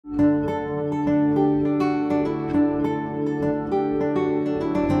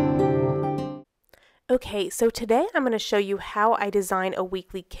Okay, so today I'm going to show you how I design a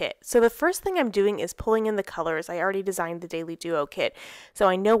weekly kit. So the first thing I'm doing is pulling in the colors. I already designed the Daily Duo kit, so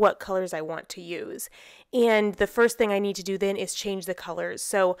I know what colors I want to use. And the first thing I need to do then is change the colors.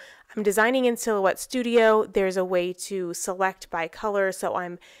 So I'm designing in Silhouette Studio. There's a way to select by color, so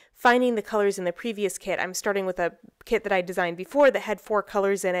I'm finding the colors in the previous kit. I'm starting with a kit that I designed before that had 4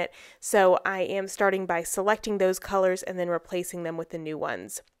 colors in it, so I am starting by selecting those colors and then replacing them with the new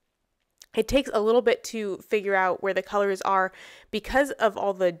ones. It takes a little bit to figure out where the colors are. Because of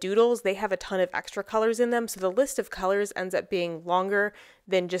all the doodles, they have a ton of extra colors in them, so the list of colors ends up being longer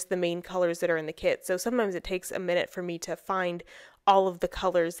than just the main colors that are in the kit. So sometimes it takes a minute for me to find all of the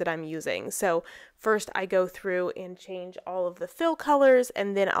colors that I'm using. So first I go through and change all of the fill colors,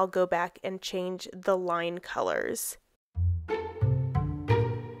 and then I'll go back and change the line colors.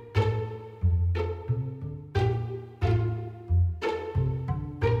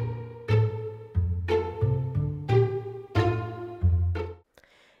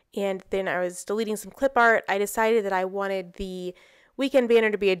 And then I was deleting some clip art. I decided that I wanted the weekend banner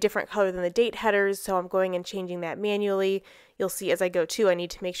to be a different color than the date headers, so I'm going and changing that manually. You'll see as I go too, I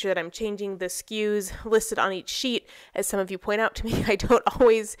need to make sure that I'm changing the SKUs listed on each sheet. As some of you point out to me, I don't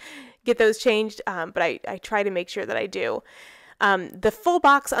always get those changed, but I try to make sure that I do. The full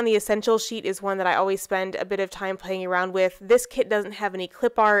box on the Essentials sheet is one that I always spend a bit of time playing around with. This kit doesn't have any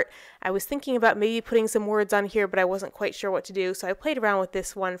clip art. I was thinking about maybe putting some words on here, but I wasn't quite sure what to do, so I played around with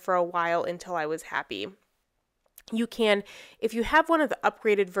this one for a while until I was happy. You can, if you have one of the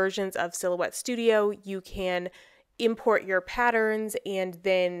upgraded versions of Silhouette Studio, you can import your patterns and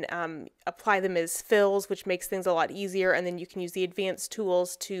then apply them as fills, which makes things a lot easier, and then you can use the advanced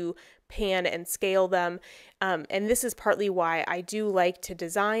tools to pan and scale them. And this is partly why I do like to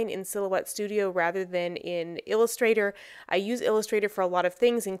design in Silhouette Studio rather than in Illustrator. I use Illustrator for a lot of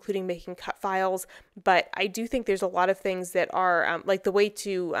things, including making cut files, but I do think there's a lot of things that are like the way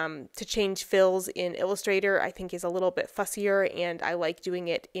to change fills in Illustrator I think is a little bit fussier, and I like doing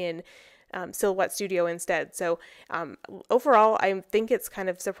it in Silhouette Studio instead. So overall, I think it's kind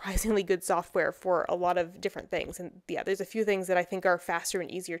of surprisingly good software for a lot of different things. And yeah, there's a few things that I think are faster and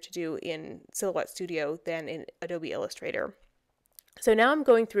easier to do in Silhouette Studio than in Adobe Illustrator. So now I'm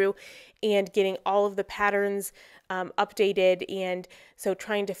going through and getting all of the patterns updated, and so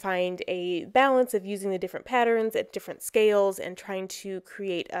trying to find a balance of using the different patterns at different scales and trying to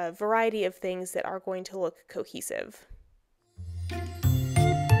create a variety of things that are going to look cohesive.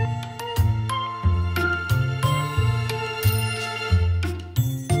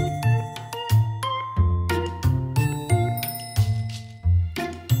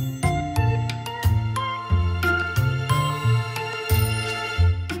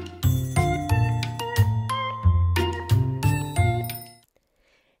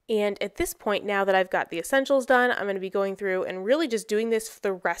 And at this point, now that I've got the essentials done, I'm going to be going through and really just doing this for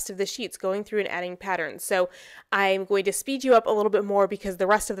the rest of the sheets, going through and adding patterns. So I'm going to speed you up a little bit more because the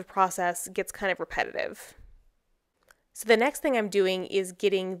rest of the process gets kind of repetitive. So the next thing I'm doing is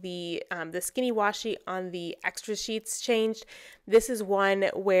getting the skinny washi on the extra sheets changed. This is one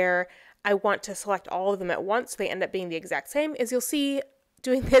where I want to select all of them at once, so they end up being the exact same. As you'll see,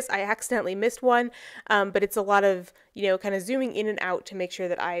 doing this, I accidentally missed one, but it's a lot of, kind of zooming in and out to make sure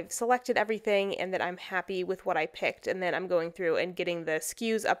that I've selected everything and that I'm happy with what I picked, and then I'm going through and getting the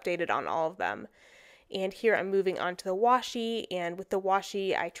SKUs updated on all of them. And here I'm moving on to the washi, and with the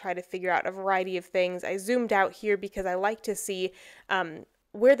washi, I try to figure out a variety of things. I zoomed out here because I like to see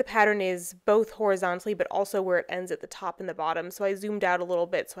where the pattern is both horizontally, but also where it ends at the top and the bottom. So I zoomed out a little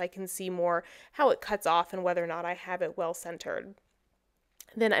bit so I can see more how it cuts off and whether or not I have it well centered.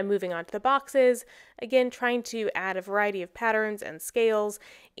 Then I'm moving on to the boxes, again trying to add a variety of patterns and scales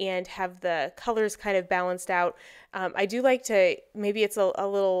and have the colors kind of balanced out. I do like to, maybe it's a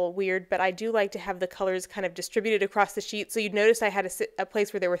little weird, but I do like to have the colors kind of distributed across the sheet. So you'd notice I had a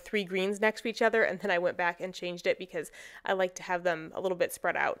place where there were 3 greens next to each other, and then I went back and changed it because I like to have them a little bit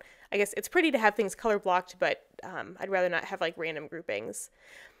spread out. I guess it's pretty to have things color blocked, but I'd rather not have like random groupings.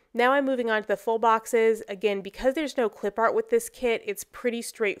 Now I'm moving on to the full boxes. Again, because there's no clip art with this kit, it's pretty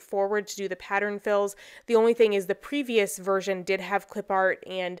straightforward to do the pattern fills. The only thing is the previous version did have clip art,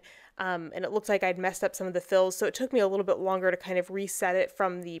 and it looks like I'd messed up some of the fills, so it took me a little bit longer to kind of reset it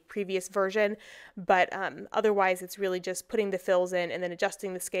from the previous version. But otherwise, it's really just putting the fills in and then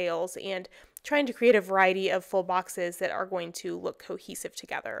adjusting the scales and trying to create a variety of full boxes that are going to look cohesive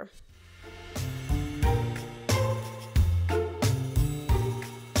together.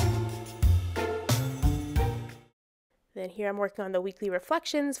 Then here I'm working on the weekly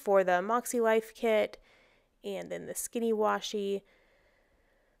reflections for the Moxie Life kit, and then the skinny washi.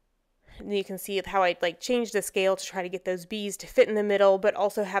 And you can see how I like changed the scale to try to get those bees to fit in the middle, but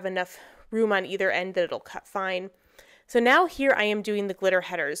also have enough room on either end that it'll cut fine. So now here I am doing the glitter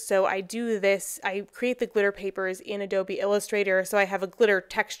headers. So I create the glitter papers in Adobe Illustrator. So I have a glitter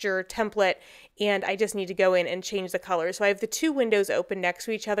texture template, and I just need to go in and change the color. So I have the two windows open next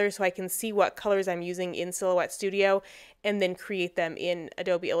to each other so I can see what colors I'm using in Silhouette Studio and then create them in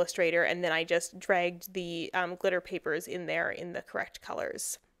Adobe Illustrator. And then I just dragged the glitter papers in there in the correct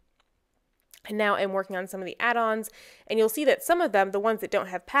colors. And now I'm working on some of the add-ons, and you'll see that some of them, the ones that don't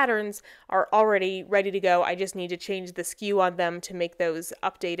have patterns, are already ready to go. I just need to change the SKU on them to make those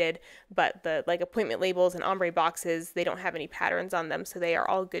updated, but the like appointment labels and ombre boxes, they don't have any patterns on them, so they are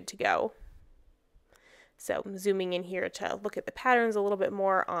all good to go. So I'm zooming in here to look at the patterns a little bit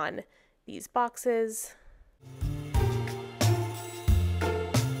more on these boxes.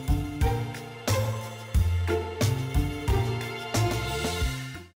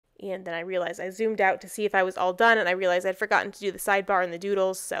 And then I realized I zoomed out to see if I was all done, and I realized I'd forgotten to do the sidebar and the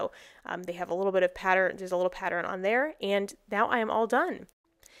doodles, so they have a little bit of pattern, there's a little pattern on there, and now I am all done.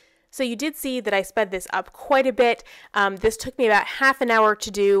 So you did see that I sped this up quite a bit. This took me about half an hour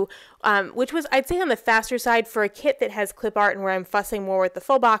to do, which was, I'd say, on the faster side for a kit that has clip art and where I'm fussing more with the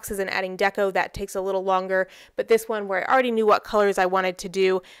full boxes and adding deco. That takes a little longer, but this one where I already knew what colors I wanted to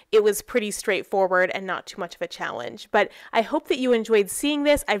do, it was pretty straightforward and not too much of a challenge. But I hope that you enjoyed seeing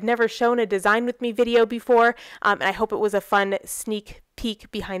this. I've never shown a design with me video before, and I hope it was a fun sneak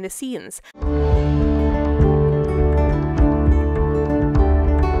peek behind the scenes.